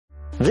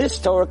This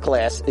Torah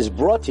class is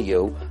brought to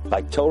you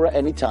by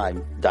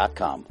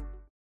TorahAnytime.com.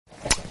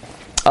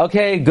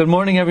 Okay, good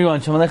morning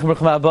everyone. Shalom Aleichem Baruch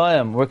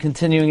Haba. We're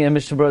continuing in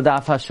Mishna Berura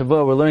Daf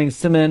Hashavua. We're learning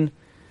Siman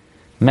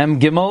Mem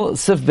Gimel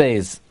Sif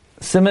Beis.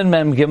 Siman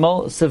Mem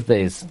Gimel Sif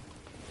Beis.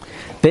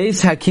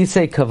 Beis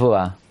Hakisei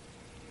Kavua.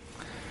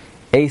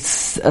 A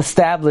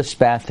established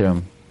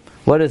bathroom.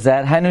 What is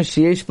that? Hainu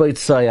Sheyesh Bo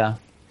Yitzaya.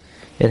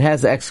 It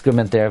has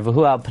excrement there.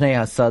 V'hu al Pnei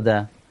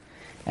Hasada.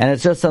 And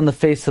it's just on the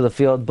face of the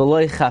field.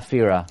 B'loi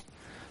Chafira.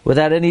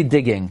 Without any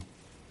digging.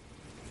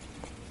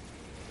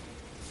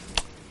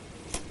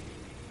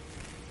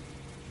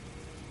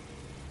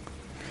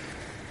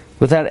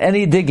 Without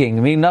any digging.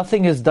 I mean,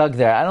 nothing is dug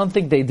there. I don't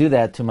think they do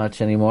that too much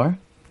anymore.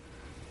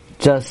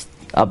 Just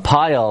a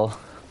pile.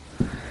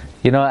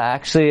 You know,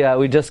 actually,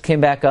 we just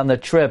came back on the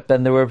trip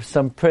and there were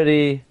some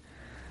pretty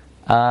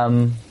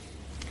primitive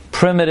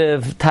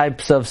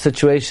types of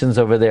situations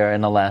over there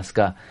in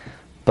Alaska.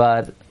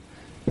 But,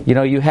 you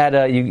know, you had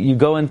you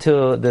go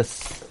into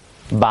this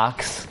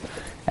box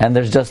and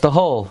there's just a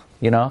hole,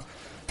 you know.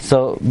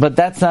 So, but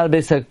that's not a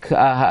basic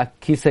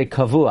kisei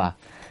kavua.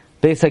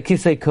 Basic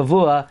kisei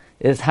kavua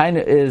is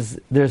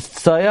there's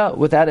tsoya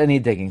without any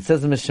digging.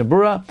 Says the Mishna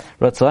Berura,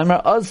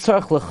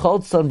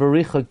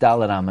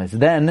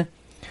 then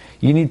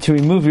you need to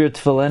remove your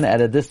tefillin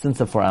at a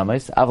distance of 4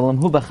 amos.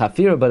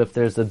 But if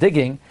there's a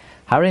digging,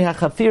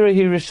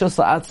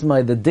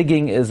 the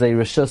digging is a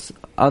rishus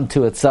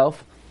unto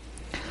itself.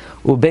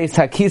 Ubeis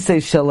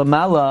hakisei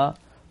shelamala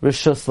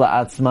rishus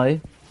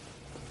la'atzmai.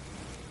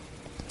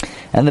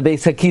 And the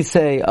beis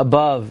hakisei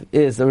above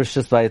is a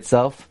rishus by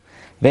itself.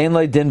 Vein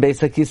loy din beis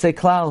hakisei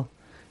klal.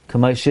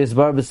 Kamay sheis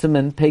bar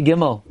b'simin pei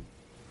gimel.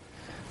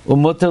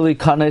 Umutar li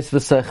kanes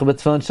v'seicha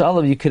b'tefillin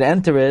shalav. You could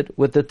enter it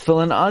with the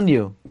tefillin on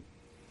you.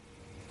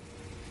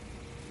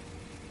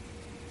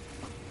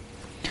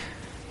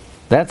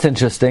 That's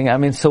interesting. I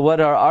mean, so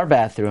what are our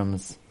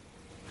bathrooms?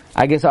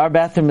 I guess our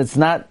bathroom, it's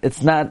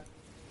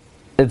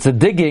a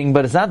digging,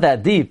 but it's not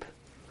that deep.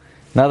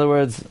 In other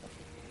words,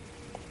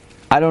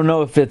 I don't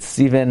know if it's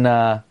even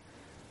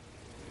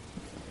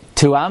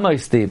 2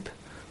 amos deep.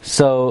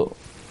 So,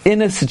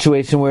 in a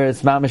situation where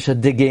it's mamish a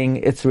digging,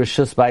 it's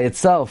rishus by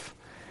itself.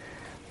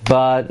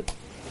 But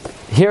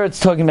here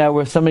it's talking about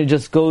where somebody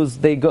just goes,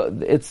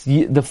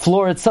 the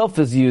floor itself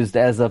is used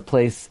as a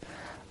place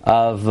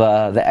of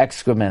the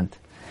excrement.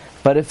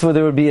 But if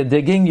there would be a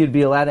digging, you'd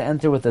be allowed to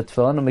enter with a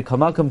tefillin.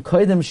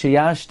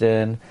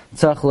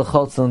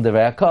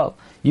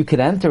 You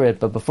could enter it,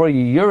 but before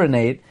you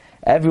urinate,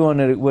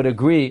 everyone would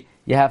agree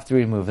you have to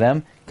remove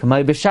them.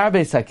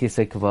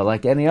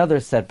 Like any other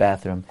set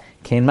bathroom.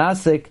 Kain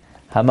Masik,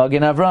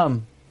 Hamagin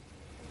Avram.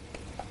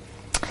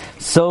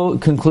 So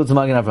concludes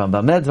Hamagin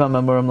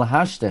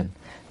Avram.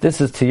 This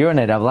is to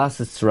urinate,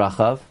 Avlasis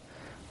Tzrachav.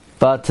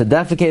 But to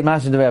defecate,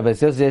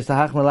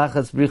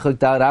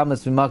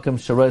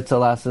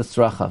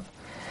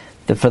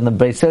 from the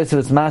Beis Yosef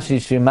it's mashi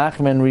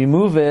shrimachim and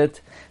remove it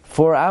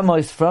 4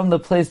 amos from the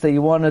place that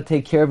you want to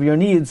take care of your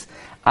needs.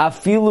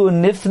 Afilu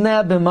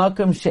nifna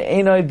b'makom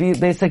she'enoi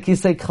beis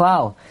hakisei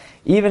klal.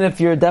 Even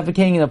if you're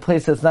defecating in a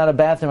place that's not a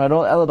bathroom at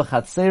all, ela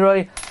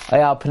b'chatseroi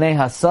ayal pnei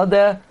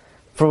hasadeh,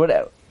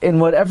 in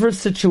whatever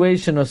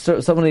situation or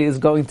somebody is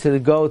going to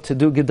go to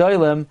do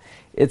gedolim,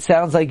 it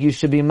sounds like you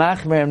should be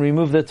machmer and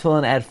remove the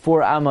tefillin at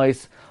 4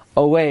 amos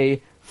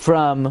away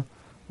from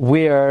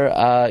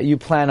where you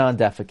plan on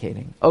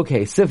defecating.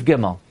 Okay, Sif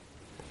Gimel.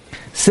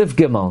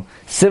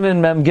 Siman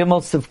Mem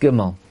Gimel, Sif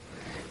Gimel.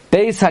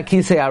 Beis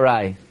Hakisei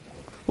Arai.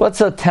 What's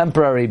a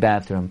temporary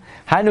bathroom?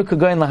 Hainu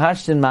kagoyin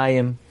lahashtin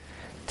mayim,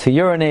 to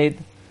urinate.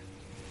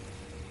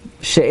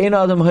 She'ein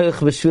adam hoich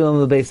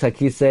b'shvilam l'beis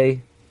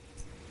hakisei,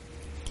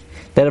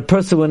 that a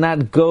person will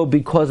not go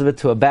because of it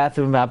to a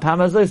bathroom.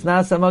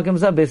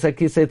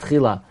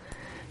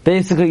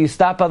 Basically, you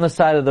stop on the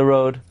side of the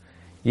road,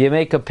 you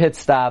make a pit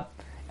stop,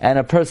 and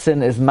a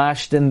person is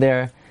mashed in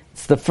there.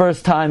 It's the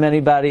first time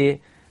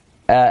anybody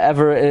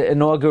ever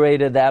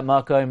inaugurated that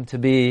makom to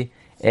be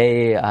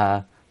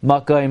a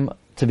makom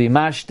to be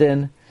mashed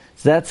in.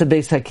 So that's a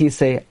beis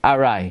hakisei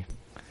arai.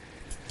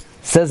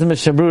 Says the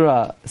Mishna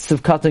Berura,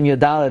 Sivkatan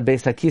Yodaled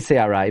beis hakisei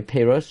arai,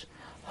 Perush,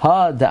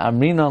 ha da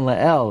amrinon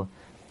le'el,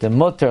 the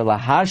mutter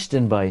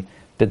lahashtin by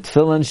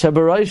b'tefillin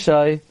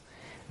shabaroishai,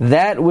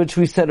 that which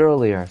we said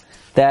earlier,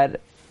 that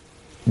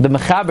the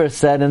Mechaber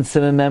said in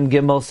Siman Mem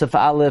Gimel Sif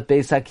Aleph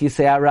Beis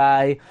Hakisei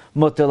Arai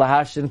mutter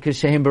lahashtin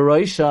kisheim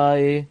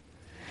baroishai,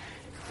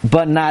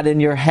 but not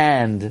in your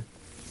hand,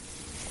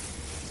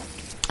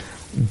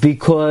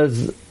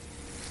 because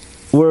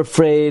we're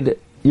afraid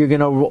you're going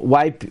to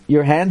wipe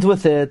your hands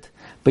with it,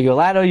 but you're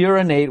allowed to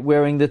urinate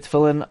wearing the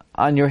tefillin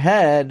on your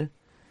head.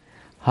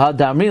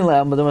 That's in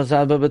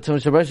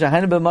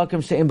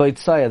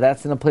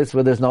a place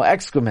where there's no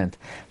excrement.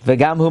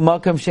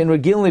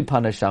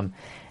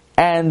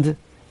 And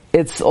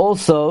it's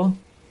also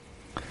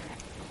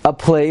a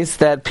place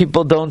that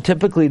people don't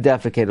typically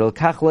defecate.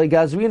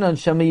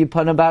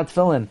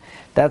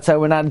 That's why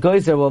we're not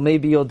geyser. Well,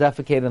 maybe you'll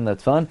defecate in the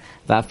tefillin.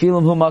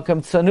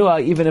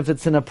 Even if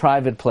it's in a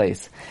private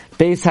place.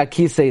 Beis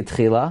hakisei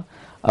tchila,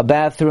 a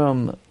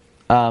bathroom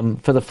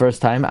for the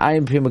first time.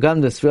 Ayin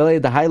primagam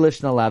desrele the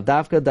haylishna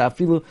lavdavka da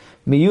afilu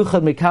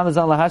miyuchad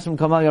mikamazan lahashim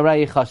kamal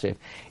yarai chashiv.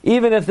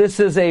 Even if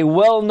this is a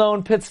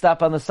well-known pit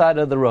stop on the side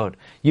of the road,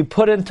 you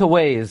put into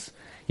ways,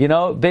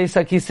 Beis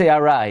hakisei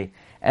arai.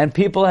 And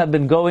people have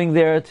been going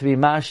there to be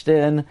mashed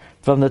in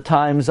from the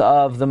times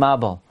of the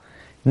Mabul.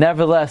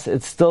 Nevertheless,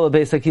 it's still a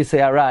Beis HaKisei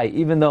Arai,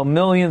 even though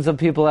millions of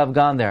people have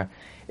gone there.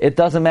 It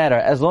doesn't matter.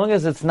 As long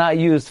as it's not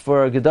used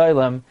for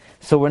Gedolim,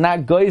 so we're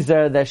not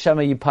goyzer that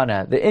Shema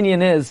Yipana. The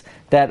Inyan is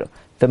that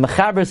the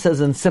Mechaber says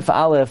in Sif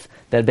Aleph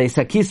that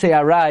Beis HaKisei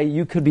Arai,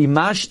 you could be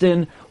mashed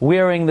in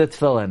wearing the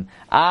tefillin.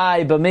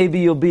 But maybe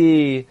you'll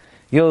do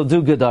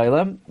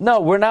Gedolim.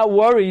 No, we're not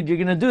worried. You're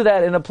going to do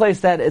that in a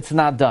place that it's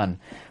not done.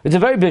 It's a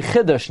very big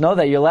chiddush,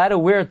 that you're allowed to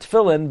wear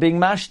tefillin being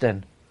mashed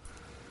in.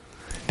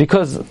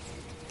 Because,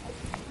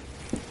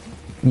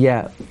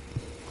 it's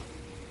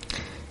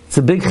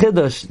a big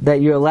chiddush that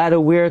you're allowed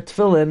to wear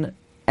tefillin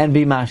and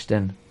be mashed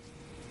in.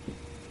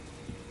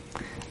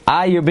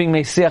 You're being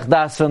mesiach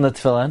das from the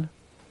tefillin.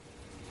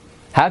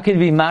 How can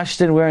you be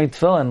mashed in wearing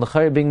tefillin?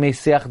 L'chayr being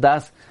mesiach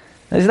das.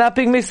 He's not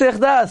being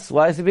mesiach das.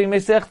 Why is he being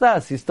mesiach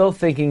das? He's still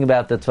thinking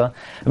about the tefillin.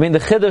 The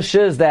chiddush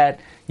is that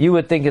you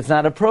would think it's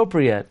not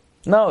appropriate.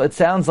 No, it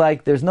sounds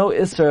like there's no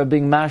isser of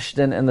being mashed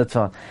in the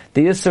tefillin.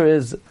 The isser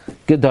is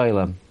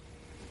gedolim.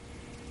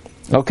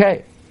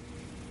 Okay.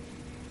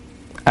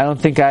 I don't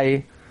think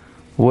I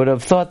would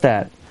have thought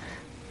that.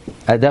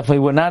 I definitely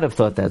would not have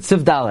thought that.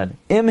 Sif Daled.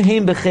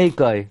 Imhim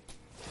b'cheikoi.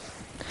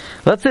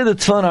 Let's say the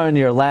tefillin are in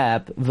your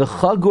lap.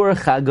 V'chagur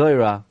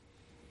chagoira.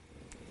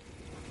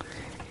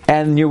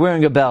 And you're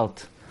wearing a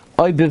belt.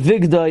 Oy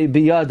bevigdoi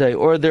biyadoi.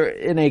 Or they're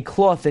in a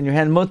cloth in your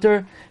hand.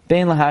 Mutter.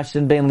 Bein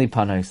lahashin, bein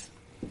lipanos.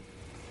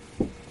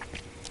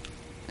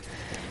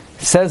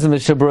 Says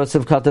Mishna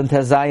Berura Katan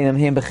Tezayim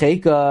Him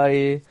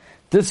Becheikai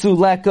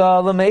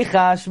Desuleka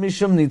Lamechash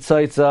Mishum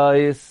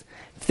Nitzoitzais.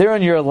 If they're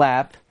in your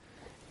lap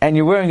and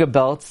you're wearing a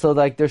belt, so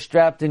like they're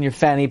strapped in your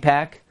fanny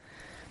pack,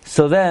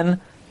 so then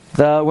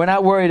we're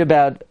not worried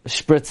about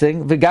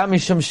spritzing. V'gam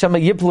Mishum Shema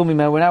Yiplu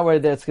Mimah. We're not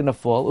worried that it's going to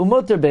fall.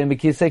 Umuter Bein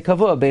B'Kisei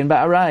Kavua Bein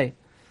Ba'arai.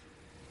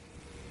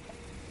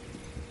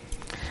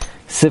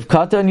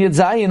 Sivkata and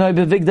Yedzayin Oy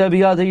Bevigda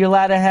B'Yada. You're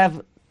allowed to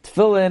have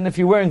tefillin if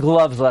you're wearing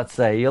gloves. Let's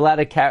say you're allowed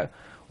to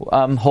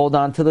hold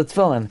on to the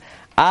tefillin.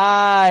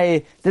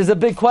 There's a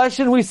big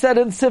question we said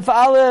in Sif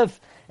Aleph,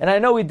 and I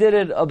know we did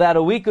it about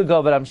a week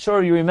ago, but I'm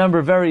sure you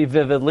remember very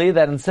vividly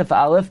that in Sif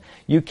Aleph,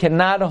 you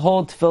cannot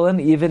hold tefillin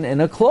even in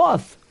a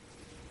cloth.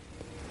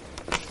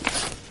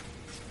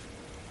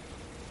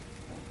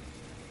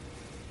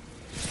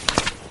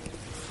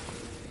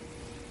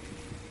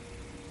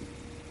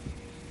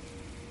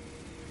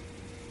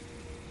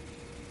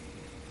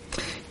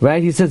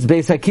 Right? He says,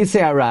 Beis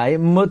HaKisei Arai,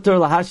 mutter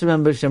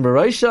lahashim b'shem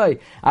b'roishai,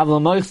 av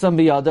l'moichsam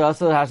b'yadai,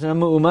 asa lahashim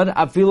b'umad,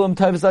 afilum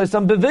toivsai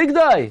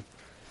b'vigdai.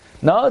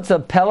 No, it's a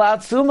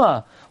pelat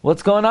suma.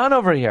 What's going on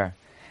over here?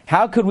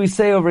 How could we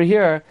say over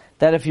here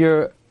that if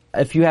you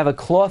have a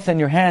cloth in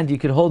your hand, you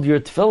could hold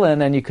your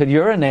tefillin and you could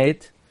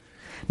urinate?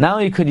 Not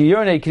only could you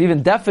urinate, you could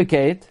even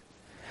defecate.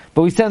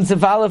 But we said in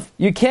Sif Aleph,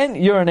 you can't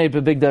urinate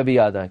b'bigdai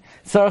b'yadai.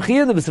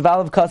 Sarachiyah the Sif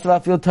Aleph kasav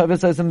afil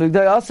toivsai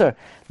b'vigdai aser.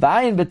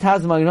 V'ayin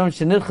b'taz Magen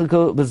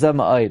shenichku b'zeh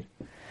ma'od.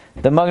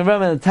 The Magen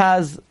and the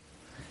Taz,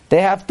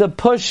 they have to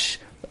push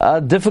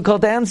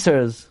difficult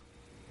answers.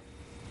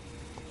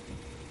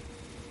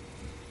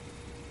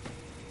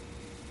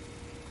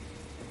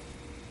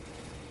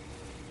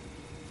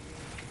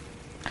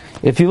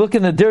 If you look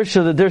in the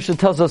Dirsha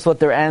tells us what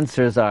their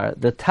answers are.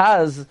 The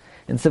Taz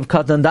in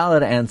Sivkat and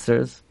Dalet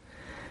answers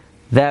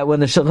that when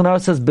the Shulchan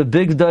Aruch says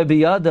b'bigdai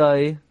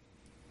b'yadai,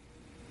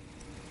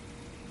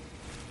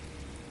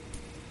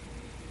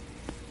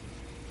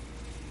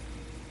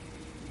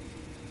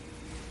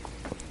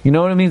 you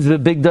know what it means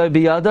b'bigdai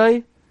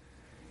b'yadai?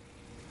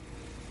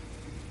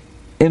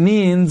 It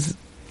means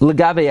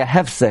l'gabe a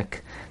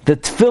hefsek. The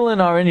tefillin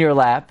are in your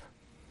lap,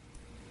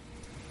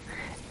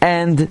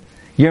 and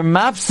you're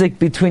mapsik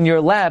between your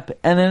lap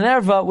and an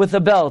erva with a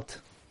belt,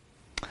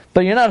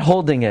 but you're not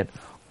holding it.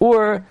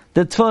 Or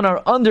the tefillin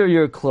are under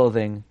your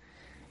clothing,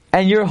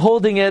 and you're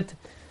holding it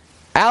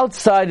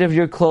outside of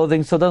your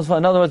clothing. So that's,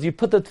 in other words, you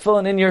put the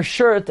tefillin in your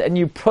shirt and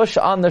you push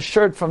on the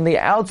shirt from the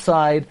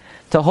outside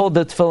to hold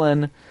the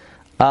tefillin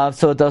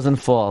so it doesn't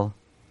fall.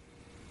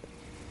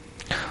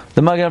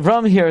 The Magen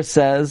Avraham here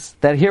says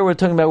that here we're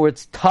talking about where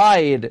it's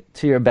tied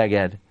to your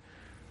beged.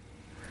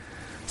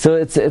 So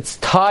it's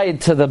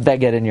tied to the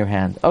beged in your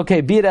hand.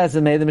 Okay, be it as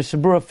it may, the Mishna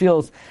Berura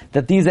feels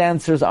that these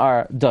answers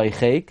are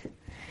doichek.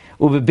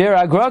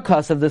 Ubeber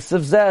agrakas of the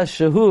sifzeh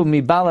shehu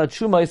mibala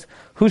chumais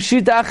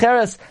hushita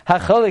acheres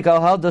hachalik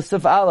al hal the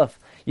sif aleph.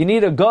 You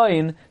need a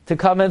goyin to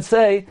come and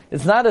say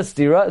it's not a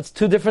stira; it's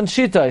two different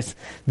shitas.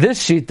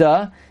 This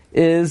shita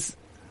is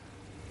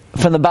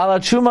from the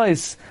Balat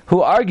Shumais,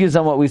 who argues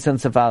on what we said in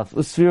Sefalef.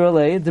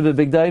 Usfirolei de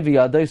bebigdai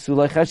v'yadai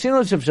sulai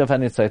chashinu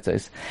shevshafani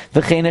tzaitzais.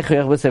 V'chein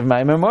echuyach b'sev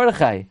maimer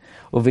Mordechai.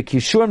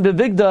 U'v'kishurn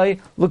bebigdai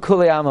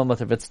l'kulei ama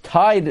mutter. If it's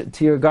tied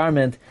to your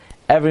garment,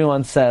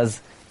 everyone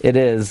says it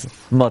is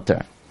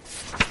mutter.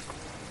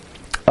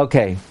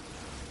 Okay.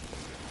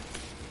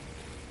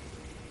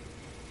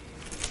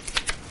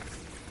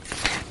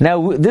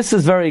 Now, this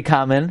is very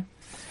common.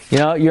 You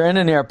know, you're in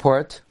an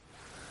airport,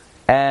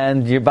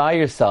 and you're by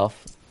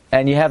yourself,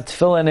 and you have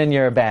tefillin in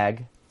your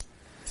bag,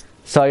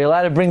 so you're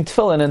allowed to bring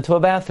tefillin into a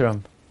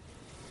bathroom.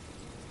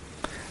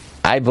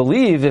 I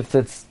believe if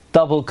it's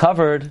double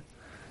covered,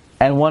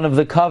 and one of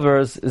the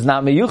covers is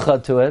not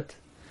meyuchad to it,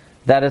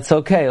 that it's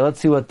okay. Let's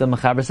see what the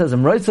Mechaber says.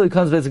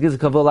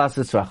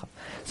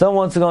 Someone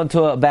wants to go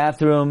into a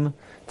bathroom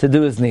to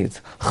do his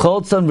needs.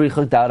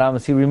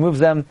 He removes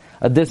them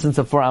a distance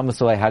of 4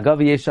 amos away.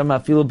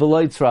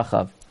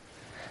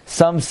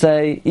 Some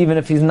say, even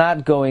if he's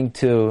not going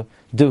to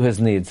do his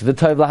needs. And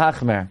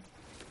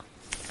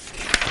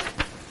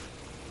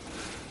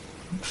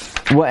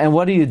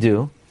what do you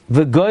do?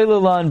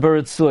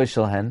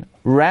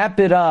 Wrap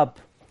it up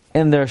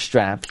in their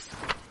straps.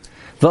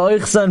 Put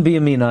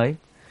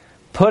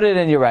it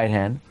in your right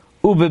hand.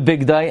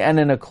 And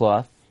in a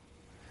cloth.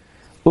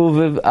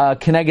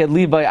 Keneged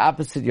libay,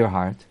 opposite your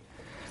heart.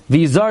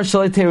 Make sure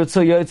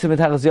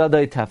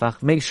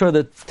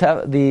that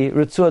the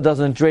ritzua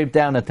doesn't drape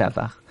down a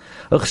tefach.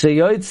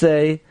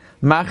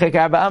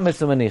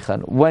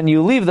 When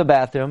you leave the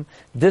bathroom,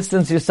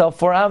 distance yourself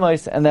 4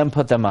 amos and then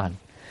put them on.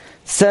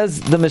 Says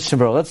the Mishnah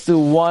Berura. Let's do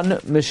one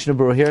Mishnah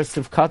Berura here.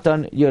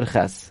 Sivkatan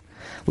Yurches.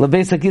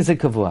 Lebeis hakisei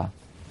kavua.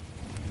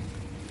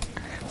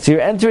 So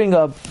you're entering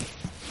a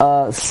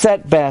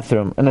set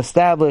bathroom, an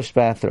established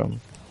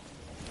bathroom.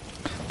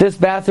 This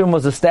bathroom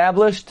was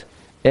established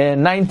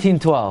in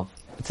 1912.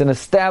 It's an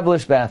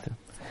established bathroom.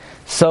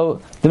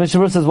 So the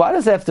Mishnah Berura says, why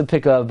does it have to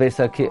pick a beis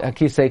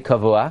hakisei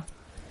kavua?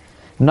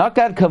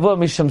 Nakat kavua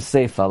mishum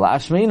seifa.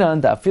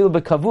 La'ashminan da'afilu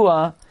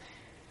bekavua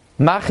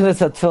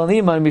machnes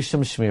atfilin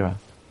mishum shmira.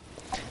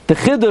 The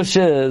chidush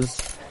is,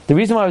 the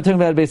reason why we're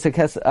talking about beis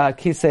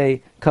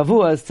hakisei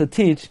kavua is to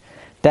teach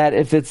that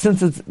if it's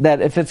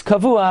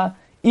kavua,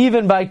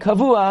 even by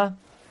kavua,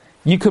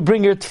 you could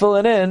bring your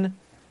tefillin in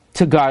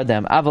to guard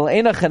them. The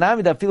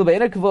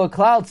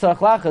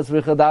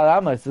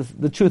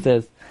truth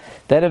is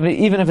that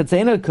even if it's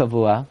eina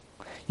kavua,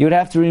 you would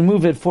have to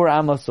remove it 4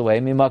 amos away.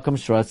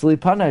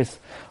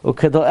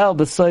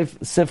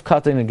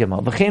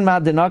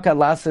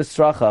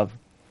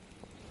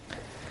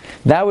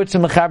 That which the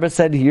Mechaber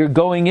said, you're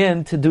going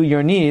in to do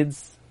your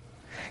needs.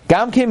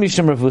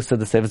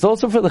 It's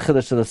also for the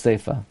chiddush of the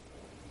Seifa.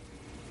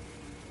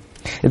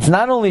 It's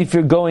not only if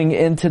you're going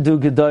in to do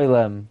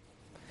gedolim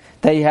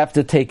that you have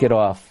to take it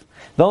off.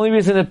 The only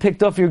reason it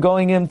picked off you're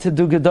going in to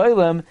do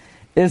gedolim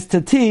is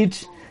to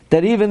teach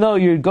that even though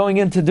you're going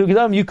in to do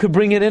gedolim, you could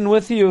bring it in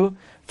with you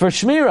for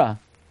shmira.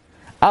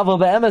 Aval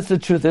be'emes, the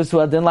truth is,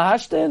 huadin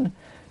lahashtin,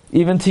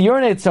 even to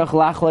urinate tzarch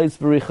lachleis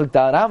b'richuk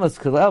da'at amos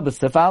k'lel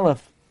b'sef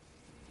aleph.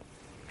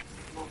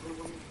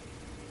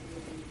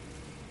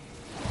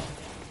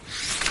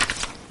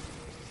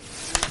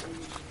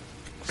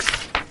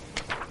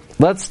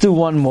 Let's do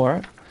one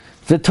more.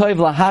 V'toiv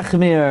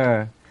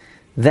lahachmir,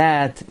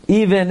 that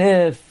even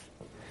if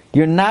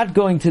you're not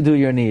going to do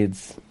your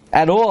needs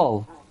at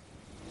all,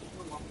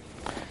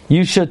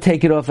 you should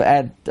take it off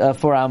at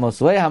 4 amos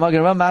away. The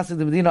Magen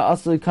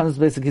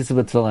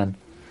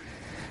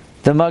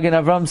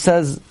Avram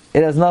says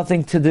it has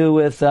nothing to do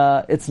with,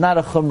 it's not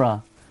a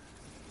chumrah.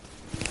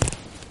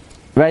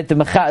 Right?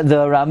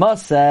 The Ramah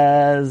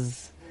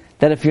says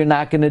that if you're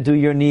not going to do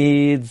your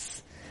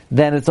needs,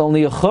 then it's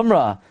only a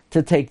chumrah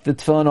to take the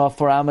tefillin off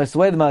 4 amos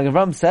away. The Magen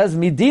Avram says,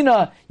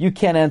 Medina, you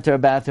can't enter a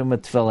bathroom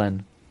with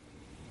tefillin.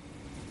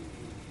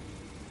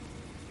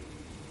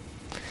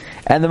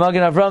 And the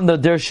Magen Avram, the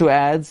Dirshu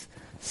adds,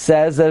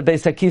 says that a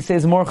beis hakisei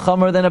is more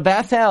chomer than a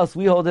bathhouse.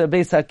 We hold that a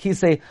beis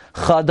hakisei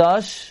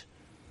chadash,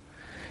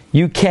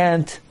 you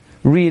can't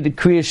read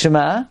Kriya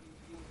Shema,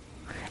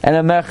 and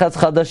a merchatz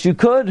chadash you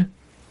could.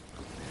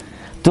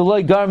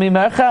 Duloi garmi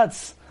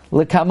merchatz.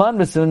 Lekaman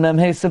b'sun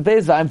memhei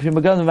sabez v'ayim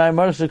primagam v'ayim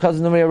marish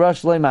l'kazin numei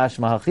arash loy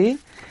mashmachi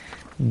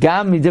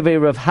gam midivei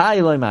Rav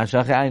Hai loy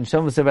mashmachi ayin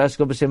shom v'sev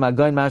eshkol b'shem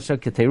agoyin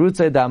mashmachi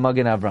k'teirutzei da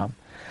Magen Avram.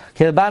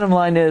 Okay, the bottom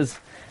line is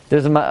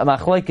there's a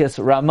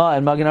machlokes Ramah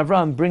and Magen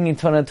Avram bringing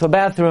tefillin into a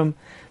bathroom.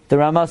 The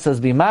Ramah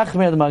says be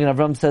machmir. The Magen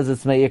Avram says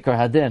it's me'ikar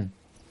hadin.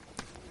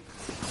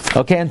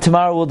 Okay, and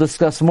tomorrow we'll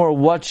discuss more.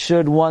 What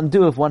should one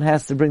do if one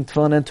has to bring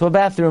tefillin into a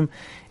bathroom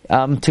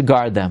to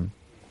guard them?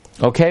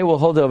 Okay, we'll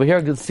hold it over here.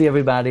 Good to see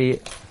everybody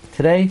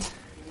today.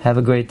 Have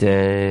a great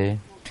day.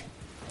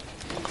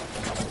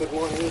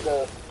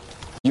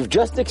 You've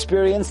just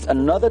experienced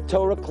another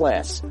Torah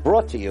class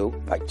brought to you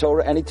by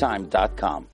TorahAnytime.com.